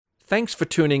Thanks for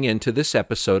tuning in to this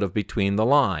episode of Between the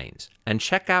Lines, and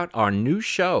check out our new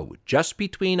show, Just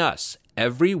Between Us,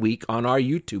 every week on our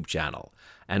YouTube channel.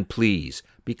 And please,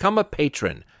 become a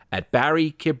patron at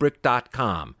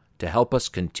barrykibrick.com to help us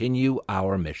continue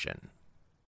our mission.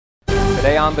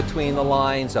 Today on Between the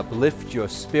Lines, uplift your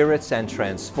spirits and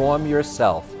transform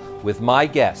yourself with my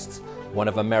guests, one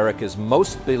of America's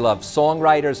most beloved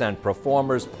songwriters and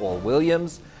performers, Paul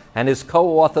Williams, and his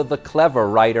co-author, the clever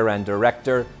writer and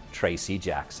director, Tracy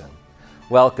Jackson.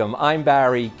 Welcome, I'm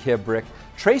Barry Kibrick.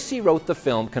 Tracy wrote the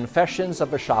film Confessions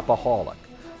of a Shopaholic,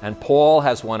 and Paul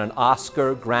has won an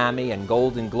Oscar, Grammy, and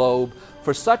Golden Globe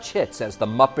for such hits as The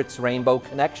Muppets Rainbow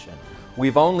Connection,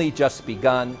 We've Only Just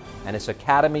Begun, and his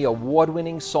Academy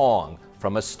Award-winning song,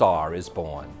 From a Star is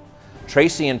Born.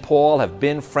 Tracy and Paul have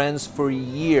been friends for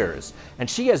years, and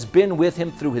she has been with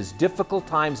him through his difficult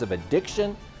times of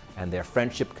addiction, and their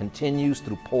friendship continues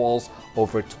through Paul's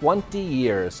over 20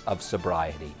 years of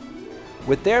sobriety.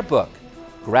 With their book,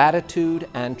 Gratitude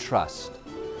and Trust,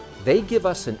 they give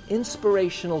us an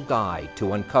inspirational guide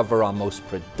to uncover our most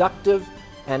productive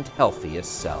and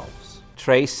healthiest selves.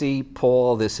 Tracy,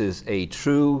 Paul, this is a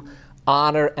true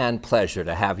honor and pleasure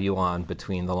to have you on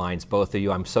Between the Lines, both of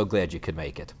you. I'm so glad you could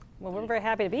make it. Well, we're very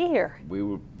happy to be here.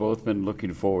 We've both been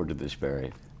looking forward to this,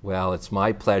 Barry. Well, it's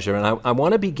my pleasure. And I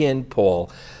want to begin,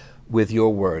 Paul, with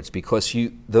your words, because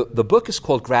the book is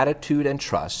called Gratitude and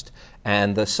Trust,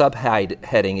 and the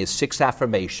subheading is 6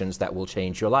 affirmations that will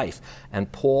change your life.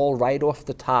 And Paul, right off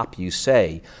the top, you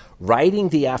say, writing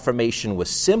the affirmation was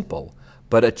simple,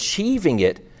 but achieving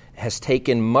it has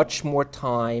taken much more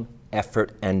time,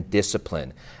 effort, and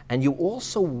discipline. And you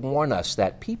also warn us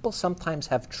that people sometimes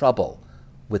have trouble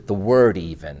with the word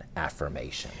even,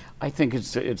 affirmation. I think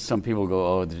it's some people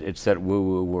go, oh, it's that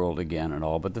woo-woo world again and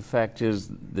all, but the fact is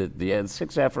that the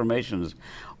 6 affirmations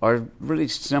are really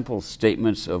simple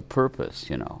statements of purpose,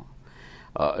 you know,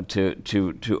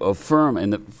 to affirm.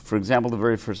 And for example, the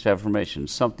very first affirmation,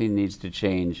 something needs to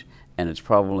change, and it's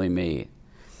probably me.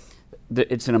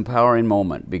 It's an empowering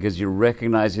moment because you're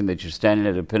recognizing that you're standing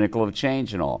at a pinnacle of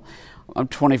change and all. I'm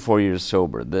 24 years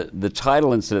sober. The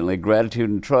title, incidentally, Gratitude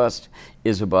and Trust,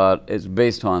 is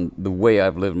based on the way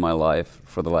I've lived my life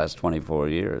for the last 24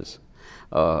 years.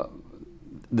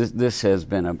 This has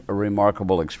been a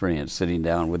remarkable experience, sitting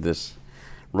down with this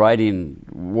writing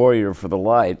warrior for the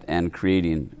light and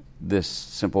creating this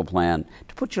simple plan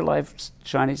to put your life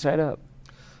shiny side up.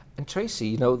 And Tracy,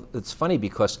 you know, it's funny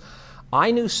because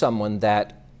I knew someone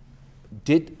that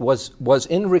was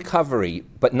in recovery,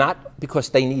 but not because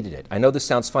they needed it. I know this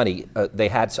sounds funny. They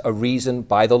had a reason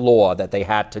by the law that they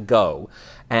had to go.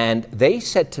 And they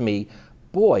said to me,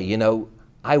 boy, you know,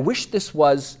 I wish this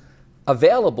was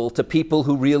available to people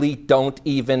who really don't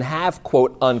even have,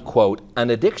 quote unquote,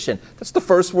 an addiction. That's the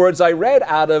first words I read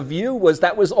out of you.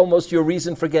 That was almost your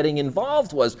reason for getting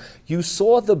involved, was you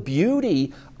saw the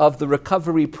beauty of the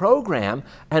recovery program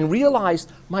and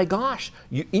realized, my gosh,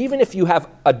 even if you have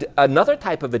another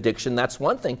type of addiction, that's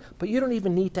one thing, but you don't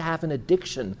even need to have an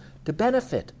addiction to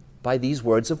benefit by these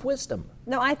words of wisdom.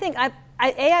 No, I think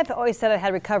I've always said I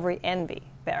had recovery envy,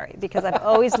 Barry, because I've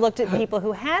always looked at people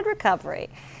who had recovery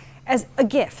as a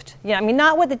gift. You know, I mean,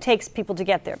 not what it takes people to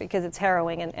get there, because it's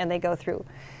harrowing and they go through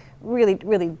really,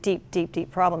 really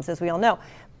deep problems, as we all know.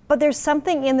 But there's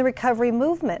something in the recovery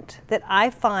movement that I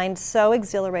find so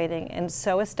exhilarating and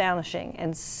so astonishing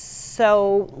and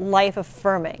so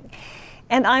life-affirming.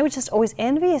 And I was just always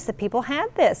envious that people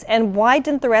had this. And why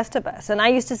didn't the rest of us? And I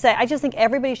used to say, I just think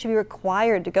everybody should be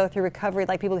required to go through recovery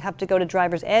like people have to go to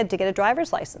driver's ed to get a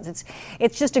driver's license.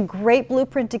 It's just a great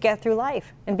blueprint to get through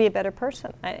life and be a better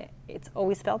person. It's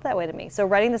always felt that way to me. So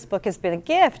writing this book has been a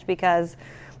gift, because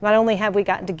not only have we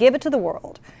gotten to give it to the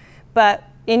world, but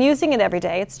in using it every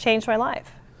day, it's changed my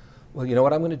life. Well, you know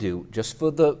what I'm going to do, just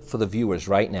for the viewers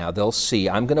right now, they'll see,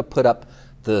 I'm going to put up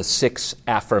the 6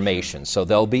 affirmations, so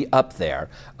they'll be up there,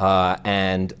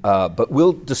 but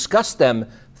we'll discuss them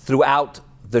throughout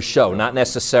the show, not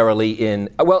necessarily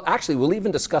we'll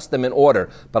even discuss them in order,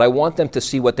 but I want them to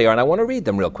see what they are, and I want to read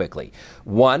them real quickly.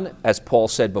 1, as Paul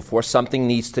said before, something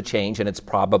needs to change, and it's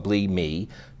probably me.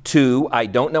 2, I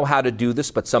don't know how to do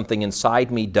this, but something inside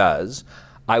me does.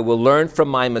 I will learn from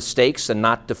my mistakes and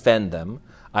not defend them.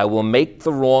 I will make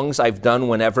the wrongs I've done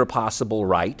whenever possible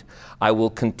right. I will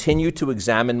continue to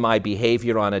examine my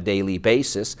behavior on a daily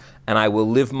basis, and I will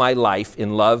live my life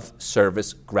in love,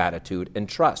 service, gratitude, and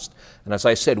trust. And as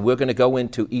I said, we're going to go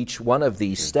into each one of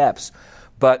these steps.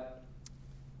 But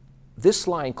this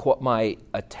line caught my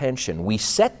attention. We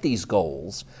set these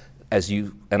goals,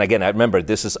 and again, I remember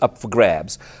this is up for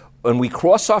grabs, and we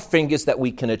cross our fingers that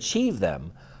we can achieve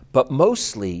them, But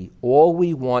mostly, all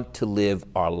we want to live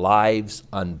our lives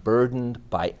unburdened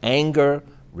by anger,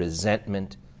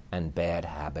 resentment, and bad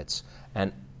habits.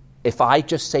 And if I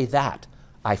just say that,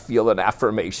 I feel an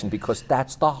affirmation, because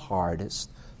that's the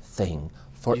hardest thing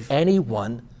for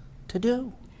anyone to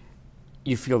do.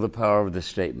 You feel the power of the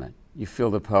statement. You feel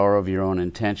the power of your own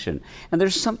intention. And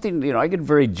there's something, I get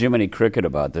very Jiminy Cricket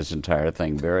about this entire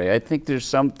thing, Barry. I think there's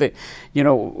something,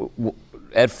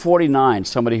 at 49,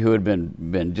 somebody who had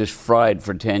been just fried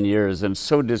for 10 years and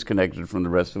so disconnected from the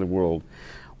rest of the world,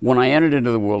 when I entered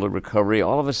into the world of recovery,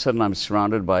 all of a sudden I'm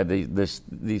surrounded by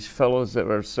these fellows that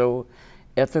are so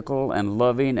ethical and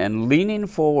loving and leaning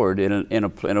forward in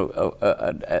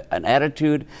an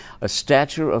attitude, a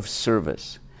stature of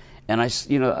service. And I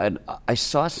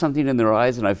saw something in their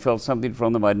eyes, and I felt something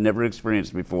from them I'd never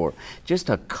experienced before. Just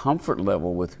a comfort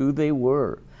level with who they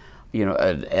were.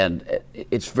 And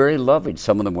it's very loving.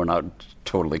 Some of them were not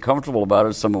totally comfortable about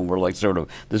it. Some of them were like sort of,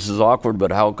 this is awkward,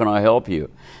 but how can I help you?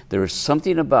 There was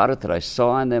something about it that I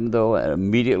saw in them, though, and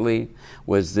immediately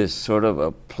was this sort of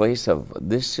a place of,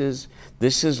 this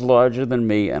is larger than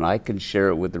me, and I can share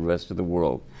it with the rest of the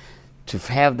world. To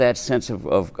have that sense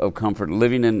of comfort,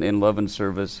 living in love and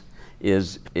service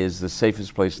is the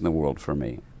safest place in the world for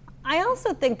me. I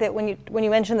also think that when you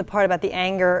mentioned the part about the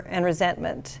anger and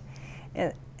resentment,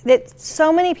 that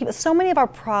so many people, so many of our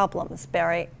problems,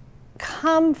 Barry,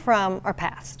 come from our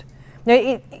past.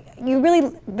 You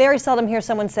really very seldom hear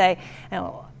someone say,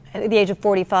 at the age of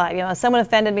 45, someone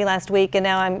offended me last week, and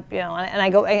now I'm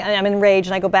enraged,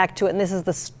 and I go back to it, and this is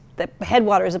the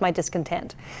headwaters of my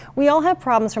discontent. We all have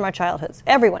problems from our childhoods.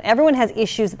 Everyone has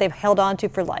issues that they've held on to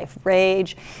for life: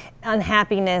 rage,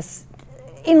 unhappiness,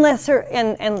 in lesser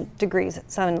and degrees,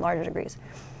 some in larger degrees.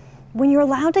 When you're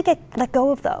allowed to let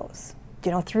go of those,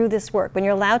 through this work, when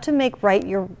you're allowed to make right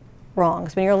your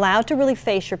wrongs, when you're allowed to really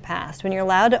face your past, when you're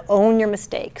allowed to own your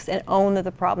mistakes and own that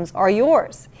the problems are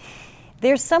yours,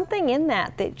 there's something in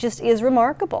that just is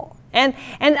remarkable. And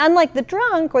unlike the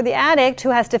drunk or the addict who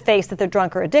has to face that they're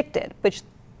drunk or addicted, which,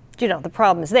 the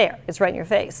problem is there, it's right in your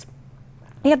face.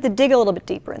 You have to dig a little bit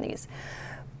deeper in these.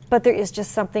 But there is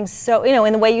just something so,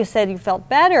 in the way you said you felt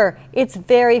better, it's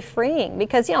very freeing,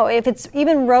 because, if it's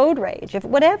even road rage, if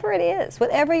whatever it is,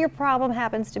 whatever your problem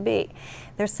happens to be,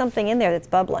 there's something in there that's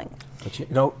bubbling. But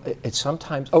it's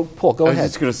sometimes, Paul, go ahead. I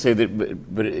was just going to say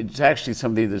that, but it's actually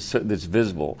something that's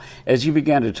visible. As you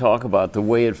began to talk about the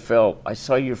way it felt, I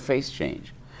saw your face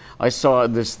change. I saw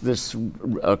this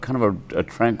kind of a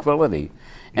tranquility.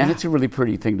 And it's a really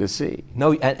pretty thing to see.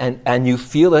 No, and you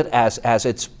feel it as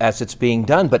it's being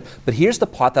done. But here's the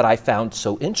part that I found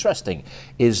so interesting,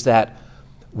 is that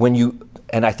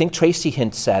and I think Tracy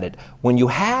hints at it, when you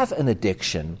have an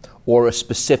addiction or a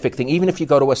specific thing, even if you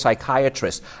go to a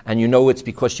psychiatrist and it's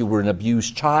because you were an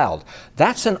abused child,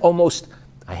 that's an almost,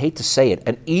 I hate to say it,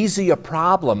 an easier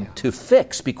problem to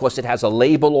fix because it has a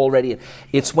label already.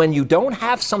 It's when you don't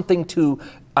have something to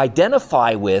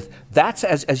identify with, that's,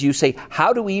 as you say,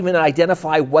 how do we even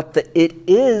identify what it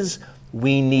is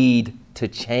we need to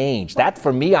change? That,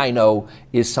 for me, I know,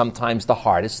 is sometimes the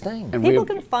hardest thing. And people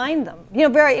can find them.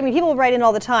 People write in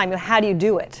all the time, how do you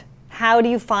do it? How do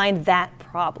you find that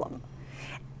problem?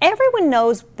 Everyone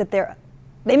knows that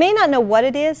they may not know what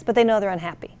it is, but they know they're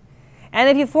unhappy. And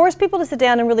if you force people to sit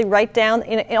down and really write down,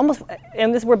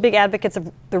 and we're big advocates of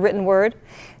the written word,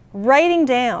 writing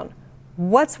down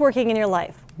what's working in your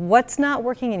life, what's not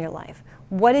working in your life,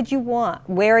 what did you want,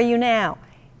 where are you now,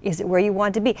 is it where you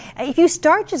want to be? If you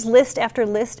start just list after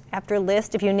list after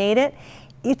list, if you need it,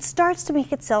 it starts to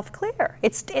make itself clear.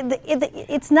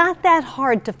 It's not that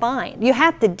hard to find. You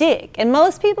have to dig. And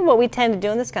most people, what we tend to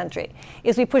do in this country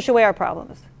is we push away our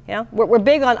problems. We're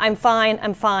big on I'm fine.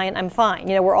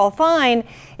 We're all fine,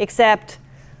 except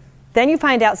then you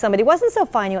find out somebody wasn't so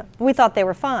fine. We thought they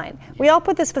were fine. We all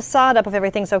put this facade up of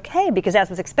everything's okay because that's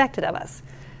what's expected of us.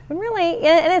 But really,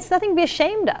 and it's nothing to be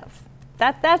ashamed of.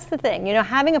 That's the thing.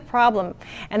 Having a problem,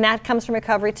 and that comes from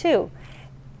recovery too.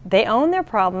 They own their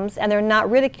problems and they're not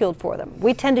ridiculed for them.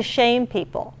 We tend to shame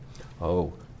people.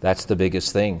 Oh, that's the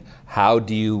biggest thing. How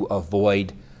do you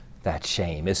avoid that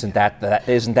shame? Isn't that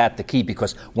the key?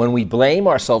 Because when we blame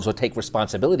ourselves or take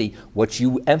responsibility, what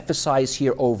you emphasize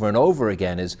here over and over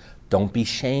again is, don't be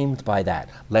shamed by that.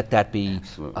 Let that be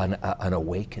an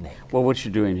awakening. Well, what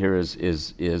you're doing here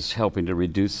is helping to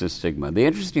reduce the stigma. The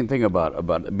interesting thing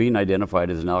about being identified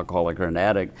as an alcoholic or an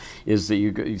addict is that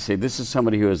you say this is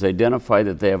somebody who has identified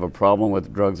that they have a problem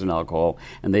with drugs and alcohol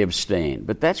and they abstain.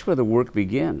 But that's where the work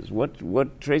begins.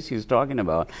 What Tracy is talking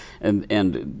about, and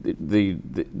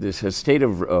this state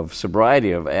of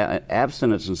sobriety, of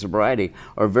abstinence and sobriety,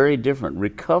 are very different.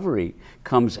 Recovery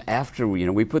comes after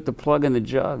we put the plug in the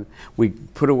jug, we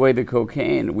put away the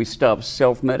cocaine, we stop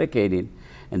self-medicating,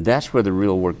 and that's where the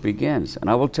real work begins. And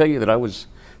I will tell you that I was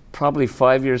probably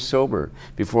 5 years sober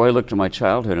before I looked at my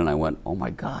childhood and I went, oh my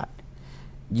God,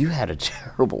 you had a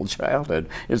terrible childhood.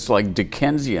 It's like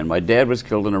Dickensian. My dad was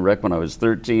killed in a wreck when I was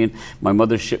 13. My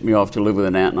mother shipped me off to live with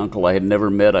an aunt and uncle I had never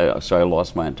met, so I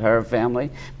lost my entire family.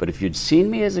 But if you'd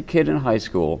seen me as a kid in high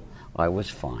school, I was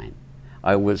fine.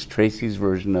 I was Tracy's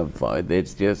version of,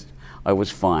 I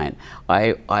was fine.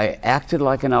 I acted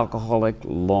like an alcoholic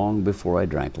long before I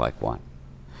drank like one.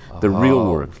 The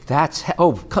real work.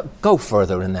 Go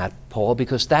further in that, Paul,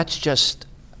 because that's just,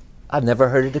 I've never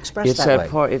heard it expressed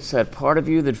that way. It's that part of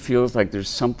you that feels like there's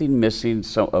something missing,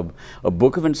 a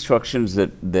book of instructions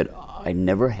that I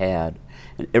never had,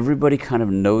 and everybody kind of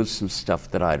knows some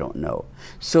stuff that I don't know.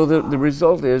 So the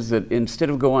result is that instead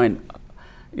of going,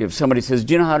 if somebody says,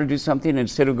 do you know how to do something?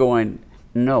 Instead of going,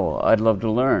 no, I'd love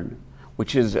to learn,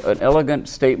 which is an elegant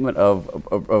statement of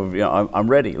I'm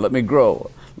ready, let me grow.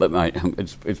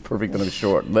 It's perfect that I'm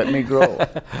short. Let me grow.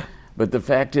 But the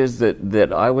fact is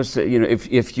that I was,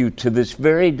 if you, to this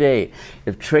very day,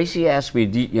 if Tracy asked me,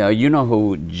 you know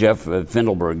who Jeff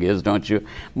Findelberg is, don't you?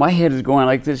 My head is going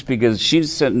like this because she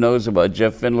knows about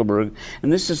Jeff Findelberg,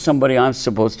 and this is somebody I'm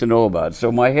supposed to know about.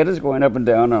 So my head is going up and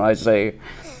down, and I say,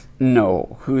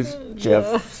 no, who's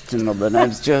Jeff Findelberg?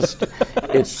 And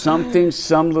it's something,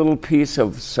 some little piece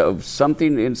of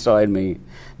something inside me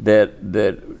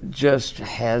that just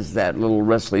has that little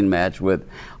wrestling match with,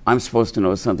 I'm supposed to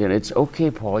know something. It's okay,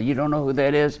 Paul, you don't know who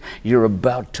that is. You're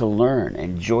about to learn.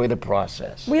 Enjoy the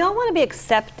process. We all want to be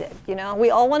accepted, We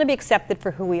all want to be accepted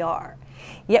for who we are.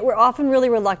 Yet we're often really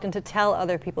reluctant to tell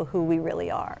other people who we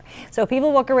really are. So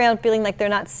people walk around feeling like they're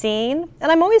not seen.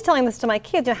 And I'm always telling this to my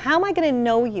kids, how am I going to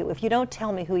know you if you don't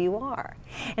tell me who you are?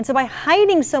 And so by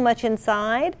hiding so much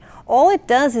inside, all it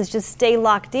does is just stay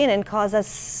locked in and cause us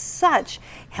such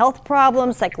health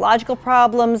problems, psychological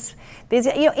problems.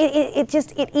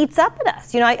 It eats up at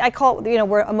us. I call it,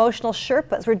 we're emotional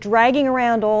Sherpas. We're dragging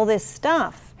around all this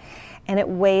stuff, and it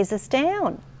weighs us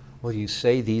down. Well, you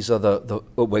say these are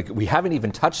we haven't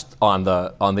even touched on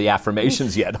the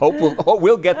affirmations yet.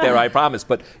 We'll get there, I promise.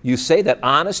 But you say that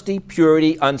honesty,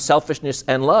 purity, unselfishness,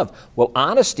 and love. Well,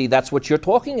 honesty, that's what you're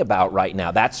talking about right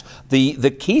now. That's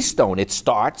the keystone. It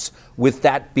starts with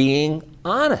that being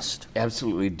honest.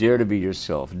 Absolutely. Dare to be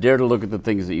yourself. Dare to look at the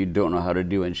things that you don't know how to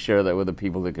do and share that with the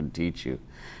people that can teach you.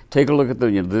 Take a look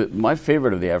at my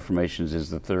favorite of the affirmations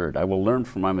is the third. I will learn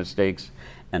from my mistakes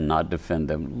and not defend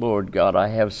them. Lord God,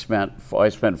 I spent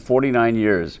 49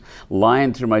 years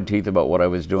lying through my teeth about what I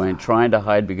was doing, trying to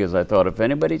hide because I thought if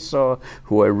anybody saw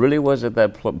who I really was at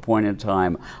that point in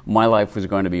time, my life was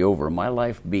going to be over. My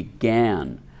life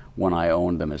began when I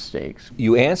owned the mistakes.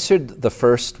 You answered the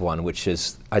first one, which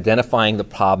is identifying the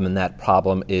problem, and that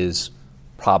problem is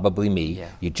probably me. Yeah.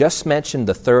 You just mentioned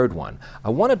the third one. I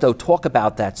wanted to talk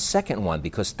about that second one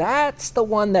because that's the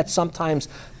one that's sometimes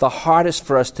the hardest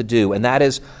for us to do, and that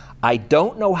is, I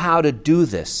don't know how to do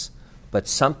this, but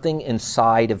something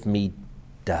inside of me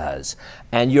does.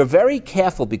 And you're very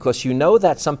careful because you know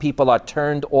that some people are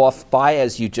turned off by,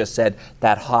 as you just said,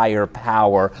 that higher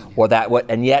power or that what,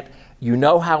 and yet you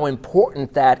know how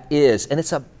important that is. And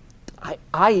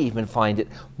I even find it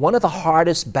one of the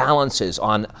hardest balances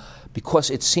because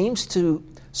it seems to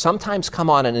sometimes come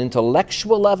on an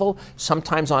intellectual level,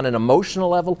 sometimes on an emotional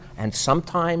level, and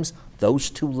sometimes those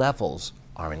two levels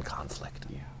are in conflict.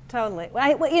 Yeah. Totally.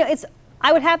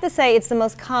 I would have to say it's the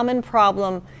most common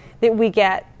problem that we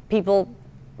get people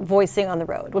voicing on the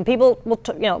road. When people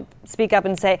will speak up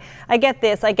and say, I get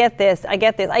this, I get this, I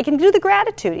get this. I can do the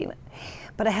gratitude even.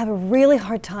 But I have a really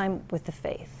hard time with the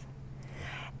faith.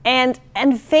 And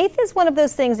faith is one of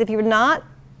those things, if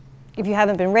you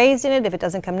haven't been raised in it, if it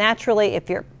doesn't come naturally, if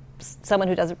you're someone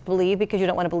who doesn't believe because you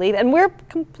don't want to believe, and we're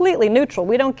completely neutral.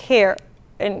 We don't care,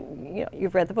 and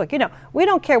you've read the book. We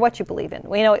don't care what you believe in.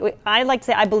 I like to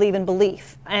say I believe in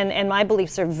belief, and my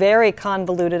beliefs are very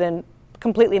convoluted and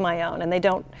completely my own, and they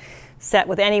don't set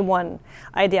with any one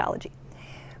ideology.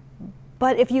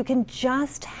 But if you can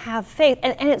just have faith,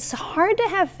 and it's hard to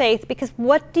have faith because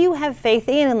what do you have faith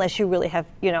in unless you really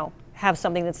have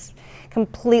something that's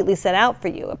completely set out for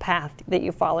you, a path that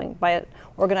you're following by an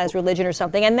organized religion or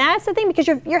something. And that's the thing, because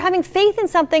you're having faith in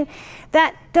something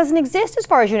that doesn't exist as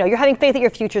far as you know. You're having faith that your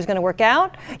future is going to work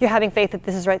out. You're having faith that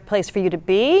this is the right place for you to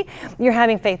be. You're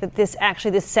having faith that this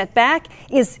setback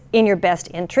is in your best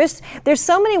interest. There's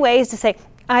so many ways to say,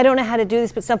 I don't know how to do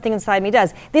this, but something inside me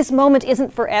does. This moment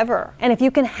isn't forever. And if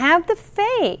you can have the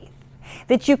faith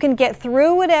that you can get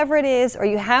through whatever it is, or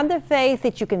you have the faith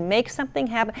that you can make something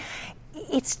happen,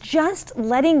 it's just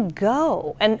letting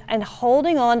go and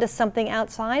holding on to something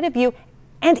outside of you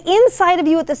and inside of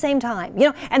you at the same time.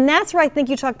 And that's where I think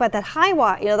you talk about that high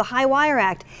wire, the high wire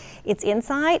act. It's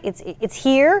inside, it's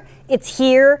here, it's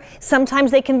here.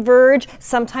 Sometimes they converge,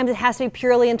 sometimes it has to be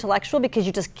purely intellectual because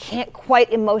you just can't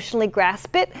quite emotionally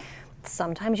grasp it.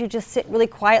 Sometimes you just sit really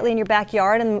quietly in your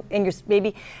backyard and you're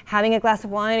maybe having a glass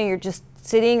of wine, and you're just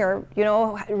sitting or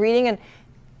reading, and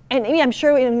I'm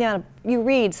sure you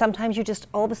read. Sometimes you just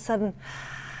all of a sudden,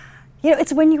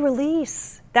 it's when you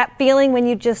release that feeling, when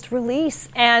you just release,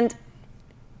 and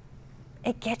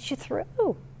it gets you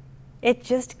through. It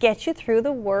just gets you through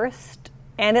the worst,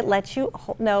 and it lets you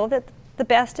know that the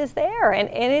best is there, and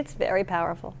it's very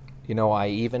powerful. I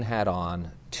even had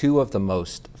on two of the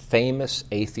most famous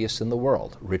atheists in the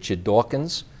world, Richard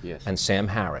Dawkins and Sam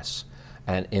Harris.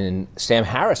 And in Sam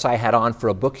Harris, I had on for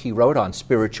a book he wrote on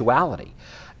spirituality.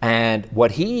 And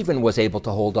what he even was able to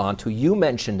hold on to, you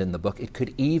mentioned in the book, it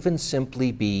could even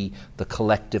simply be the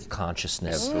collective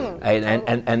consciousness.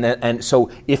 And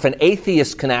so if an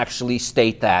atheist can actually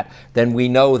state that, then we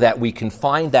know that we can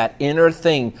find that inner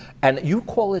thing, and you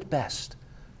call it best,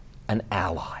 an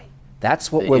ally.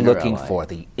 That's what we're looking for,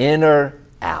 the inner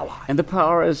ally. And the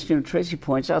power, as Tracy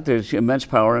points out, there's immense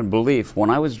power in belief.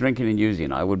 When I was drinking and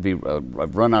using, I would be,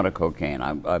 I've run out of cocaine.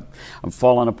 I'm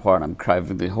falling apart. I'm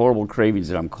having the horrible cravings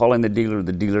that I'm calling the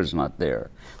dealer's not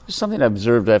there. There's something I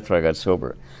observed after I got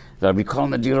sober. That I'd be calling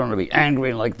the dealer and I'd be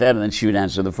angry and like that, and then she would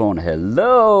answer the phone,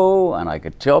 hello, and I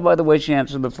could tell by the way she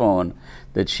answered the phone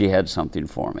that she had something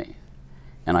for me.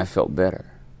 And I felt better.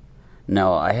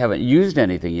 Now, I haven't used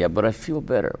anything yet, but I feel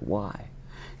better. Why?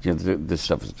 The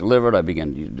stuff is delivered. I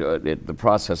begin. The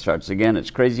process starts again. It's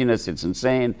craziness. It's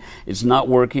insane. It's not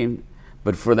working.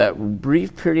 But for that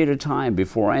brief period of time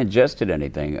before I ingested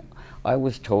anything, I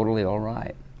was totally all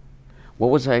right.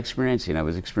 What was I experiencing? I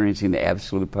was experiencing the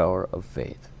absolute power of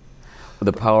faith,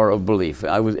 the power of belief.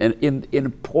 I was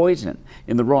in poison,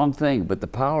 in the wrong thing. But the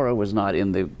power was not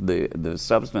in the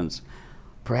substance.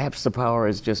 Perhaps the power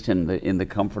is just in the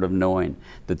comfort of knowing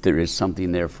that there is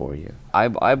something there for you.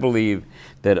 I believe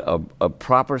that a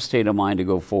proper state of mind to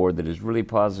go forward that is really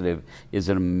positive is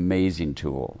an amazing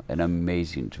tool,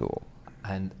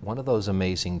 And one of those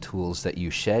amazing tools that you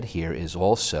shed here is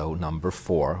also number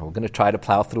 4. We're going to try to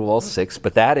plow through all 6,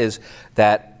 but that is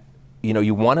that,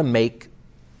 you want to make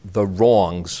the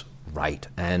wrongs right.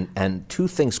 And 2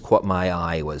 things caught my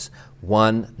eye was,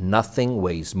 1, nothing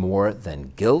weighs more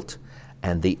than guilt.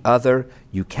 And the other,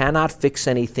 you cannot fix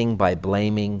anything by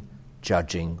blaming,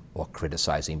 judging, or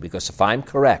criticizing. Because if I'm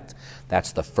correct,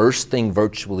 that's the first thing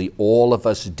virtually all of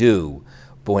us do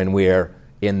when we're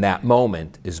in that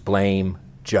moment, is blame,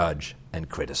 judge, and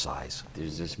criticize.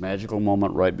 There's this magical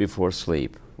moment right before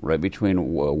sleep, right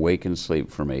between wake and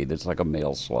sleep for me, that's like a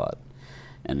mail slot.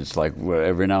 And it's like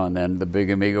every now and then the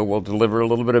big amigo will deliver a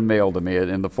little bit of mail to me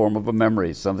in the form of a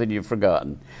memory, something you've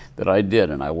forgotten that I did,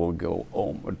 and I will go,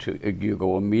 you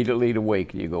go immediately to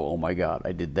wake, and you go, oh my God,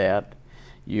 I did that.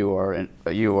 You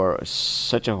are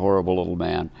such a horrible little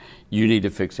man. You need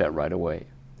to fix that right away.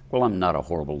 Well, I'm not a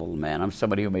horrible little man. I'm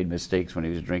somebody who made mistakes when he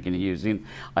was drinking and using.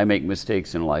 I make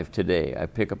mistakes in life today. I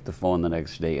pick up the phone the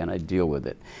next day and I deal with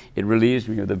it. It relieves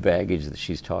me of the baggage that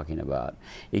she's talking about.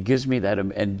 It gives me that,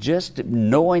 and just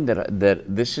knowing that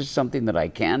this is something that I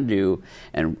can do,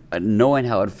 and knowing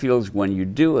how it feels when you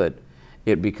do it,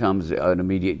 it becomes an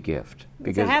immediate gift.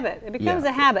 It's a habit. It becomes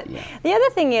a habit. Yeah. The other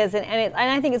thing is, and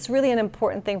I think it's really an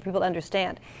important thing for people to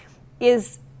understand,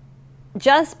 is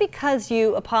just because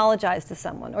you apologize to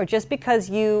someone, or just because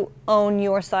you own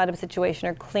your side of a situation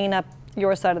or clean up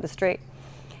your side of the street,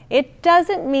 it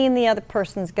doesn't mean the other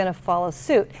person's going to follow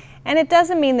suit. And it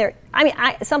doesn't mean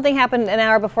something happened an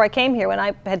hour before I came here when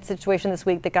I had a situation this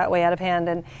week that got way out of hand,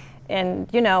 and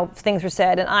things were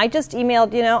said, and I just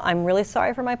emailed, I'm really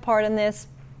sorry for my part in this.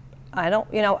 And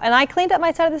I cleaned up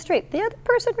my side of the street. The other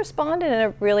person responded in a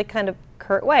really kind of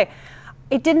curt way.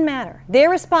 It didn't matter. Their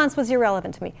response was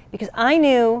irrelevant to me because I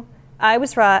knew I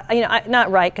was right. Not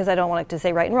right, because I don't want to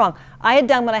say right and wrong. I had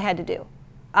done what I had to do.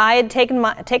 I had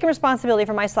taken responsibility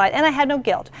for my side, and I had no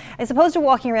guilt. As opposed to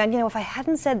walking around, if I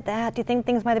hadn't said that, do you think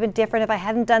things might have been different if I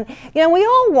hadn't done? We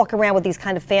all walk around with these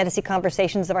kind of fantasy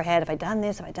conversations in our head. Have I done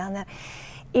this? Have I done that?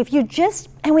 If you just,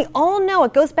 and we all know,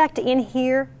 it goes back to in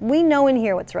here. We know in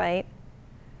here what's right.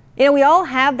 We all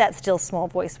have that still small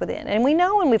voice within, and we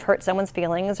know when we've hurt someone's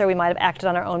feelings, or we might have acted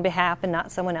on our own behalf and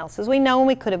not someone else's. We know when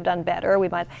we could have done better.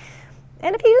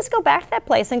 And if you just go back to that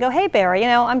place and go, hey, Barry,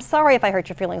 I'm sorry if I hurt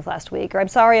your feelings last week, or I'm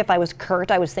sorry if I was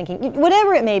curt, I was thinking,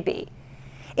 whatever it may be.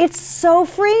 It's so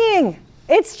freeing.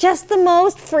 It's just the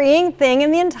most freeing thing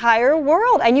in the entire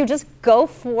world. And you just go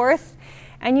forth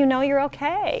and you know you're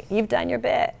okay. You've done your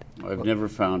bit. I've never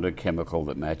found a chemical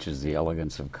that matches the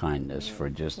elegance of kindness for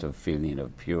just a feeling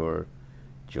of pure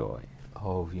joy.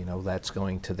 Oh, that's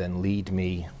going to then lead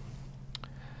me.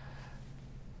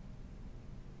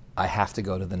 I have to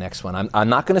go to the next one. I'm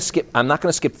not going to skip. I'm not going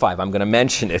to skip 5. I'm going to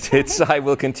mention it. I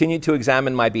will continue to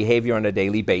examine my behavior on a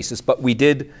daily basis. But we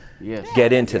did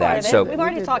get into that. So we've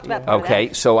already talked about part of that.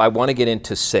 Okay, so I want to get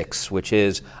into 6, which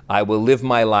is I will live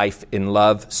my life in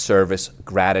love, service,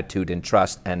 gratitude, and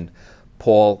trust. And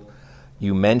Paul,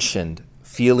 you mentioned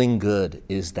feeling good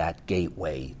is that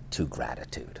gateway to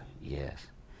gratitude. Yes.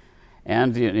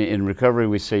 And in recovery,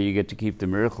 we say you get to keep the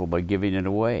miracle by giving it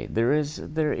away. There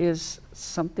is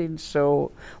something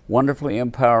so wonderfully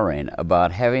empowering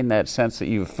about having that sense that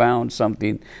you've found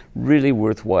something really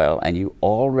worthwhile, and you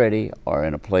already are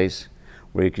in a place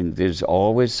where you can. There's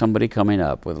always somebody coming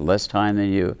up with less time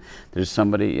than you. There's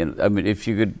somebody. If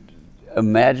you could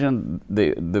imagine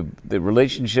the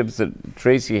relationships that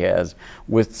Tracy has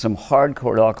with some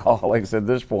hardcore alcoholics at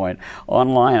this point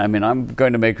online. I'm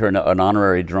going to make her an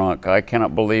honorary drunk. I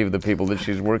cannot believe the people that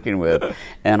she's working with,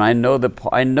 and I know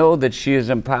that she is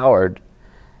empowered,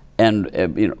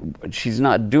 and she's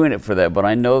not doing it for that. But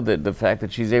I know that the fact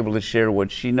that she's able to share what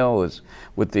she knows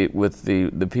with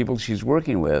the people she's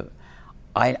working with,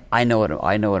 I know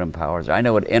it empowers her. I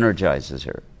know it energizes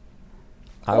her.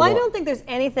 Well, I don't think there's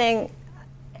anything.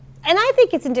 And I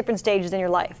think it's in different stages in your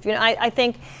life. I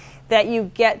think that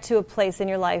you get to a place in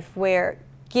your life where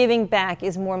giving back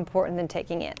is more important than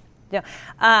taking in.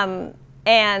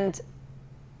 And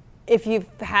if you've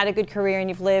had a good career and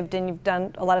you've lived and you've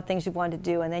done a lot of things you've wanted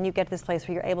to do, and then you get to this place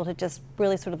where you're able to just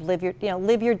really sort of live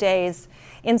your days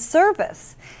in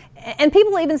service. And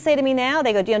people even say to me now,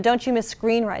 they go, don't you miss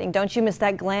screenwriting? Don't you miss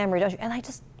that glamour? And I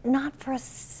just, not for a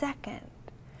second.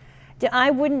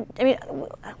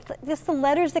 Just the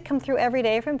letters that come through every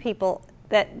day from people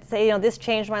that say, this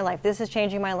changed my life, this is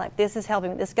changing my life, this is helping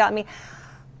me, this got me.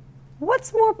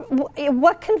 What's more?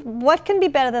 What can be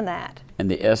better than that?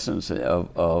 And the essence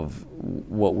of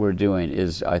what we're doing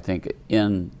is, I think,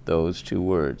 in those 2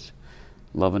 words,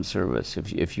 love and service.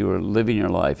 If you are living your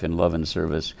life in love and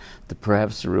service,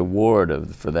 perhaps the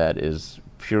reward for that is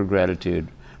pure gratitude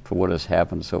for what has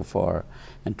happened so far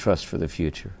and trust for the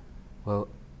future. Well,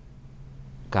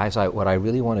 guys, what I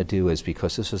really want to do is,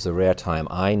 because this is the rare time,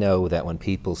 I know that when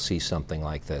people see something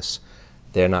like this,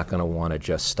 they're not going to want to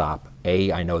just stop.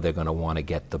 A, I know they're going to want to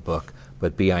get the book,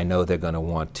 but B, I know they're going to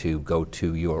want to go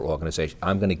to your organization.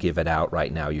 I'm going to give it out right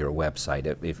now, your website,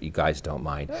 if you guys don't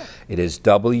mind. Sure. It is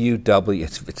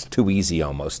it's too easy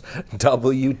almost,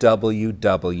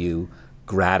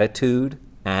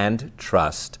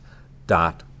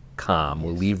 www.gratitudeandtrust.com.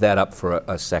 We'll leave that up for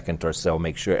a second or so,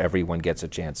 make sure everyone gets a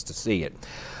chance to see it.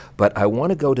 But I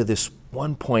want to go to this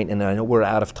one point, and I know we're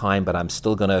out of time, but I'm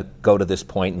still going to go to this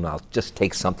point, and I'll just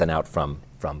take something out from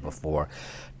before.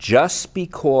 Just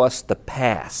because the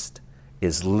past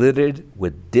is littered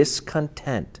with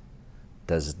discontent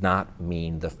does not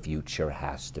mean the future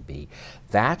has to be.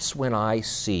 That's when I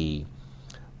see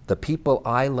the people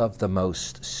I love the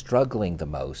most struggling the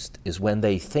most, is when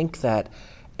they think that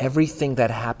everything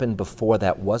that happened before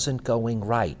that wasn't going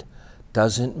right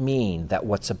doesn't mean that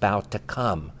what's about to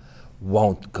come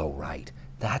won't go right.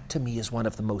 That, to me, is one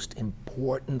of the most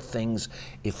important things.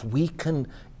 If we can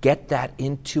get that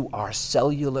into our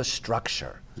cellular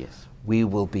structure, yes, we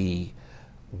will be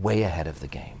way ahead of the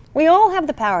game. We all have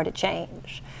the power to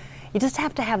change. You just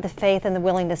have to have the faith and the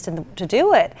willingness to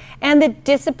do it, and the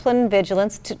discipline and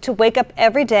vigilance to wake up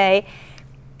every day.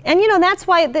 And that's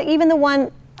why even the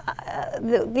one,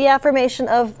 the affirmation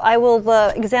of I will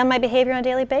examine my behavior on a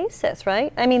daily basis,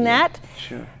 right?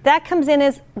 That comes in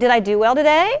as, did I do well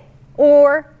today?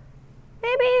 Or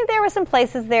maybe there were some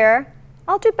places there,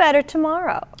 I'll do better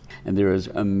tomorrow. And there is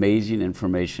amazing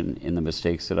information in the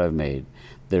mistakes that I've made.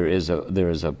 There is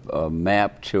a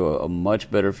map to a much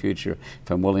better future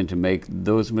if I'm willing to make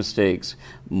those mistakes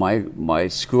my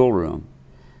schoolroom,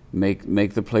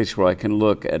 make the place where I can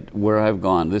look at where I've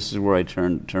gone. This is where I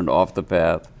turned off the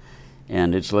path,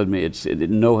 and it's led me. Has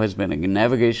been a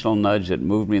navigational nudge that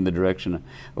moved me in the direction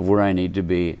of where I need to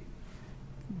be.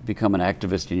 Become an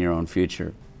activist in your own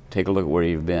future. Take a look at where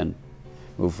you've been.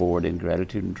 Move forward in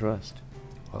gratitude and trust.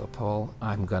 Well, Paul,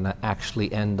 I'm going to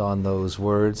actually end on those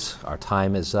words. Our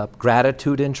time is up.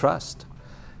 Gratitude and trust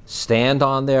stand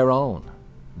on their own.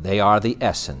 They are the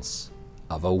essence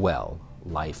of a well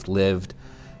life lived.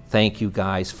 Thank you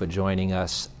guys for joining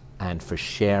us and for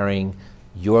sharing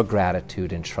your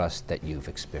gratitude and trust that you've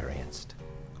experienced.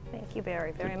 Thank Thank you,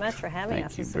 Barry, very much for having Thank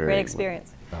us. you It's a very great much.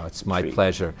 experience. Oh, it's my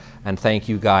pleasure. And thank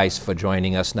you guys for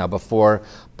joining us. Now, before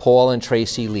Paul and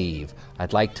Tracy leave,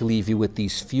 I'd like to leave you with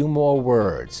these few more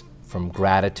words from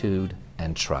gratitude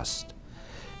and trust.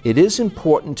 It is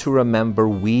important to remember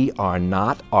we are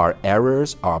not our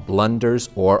errors, our blunders,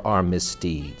 or our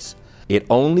misdeeds. It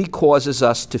only causes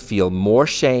us to feel more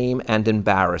shame and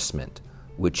embarrassment,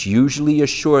 which usually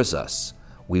assures us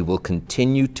we will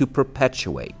continue to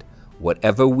perpetuate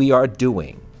whatever we are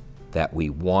doing that we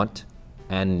want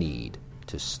and need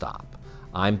to stop.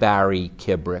 I'm Barry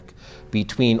Kibrick.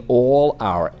 Between all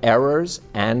our errors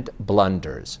and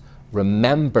blunders,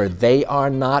 remember they are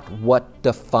not what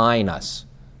define us,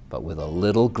 but with a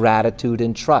little gratitude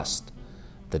and trust,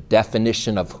 the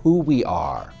definition of who we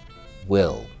are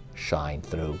will shine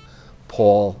through.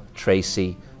 Paul,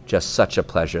 Tracy, just such a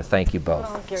pleasure. Thank you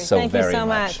both Gary, so thank you very so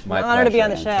much. much. My An honor to be pleasure. on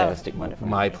the show. Fantastic, my friend.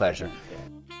 My pleasure.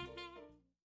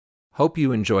 Hope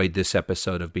you enjoyed this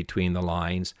episode of Between the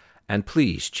Lines, and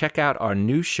please check out our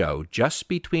new show, Just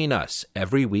Between Us,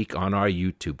 every week on our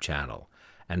YouTube channel.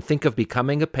 And think of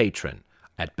becoming a patron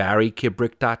at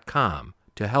barrykibrick.com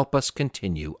to help us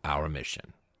continue our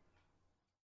mission.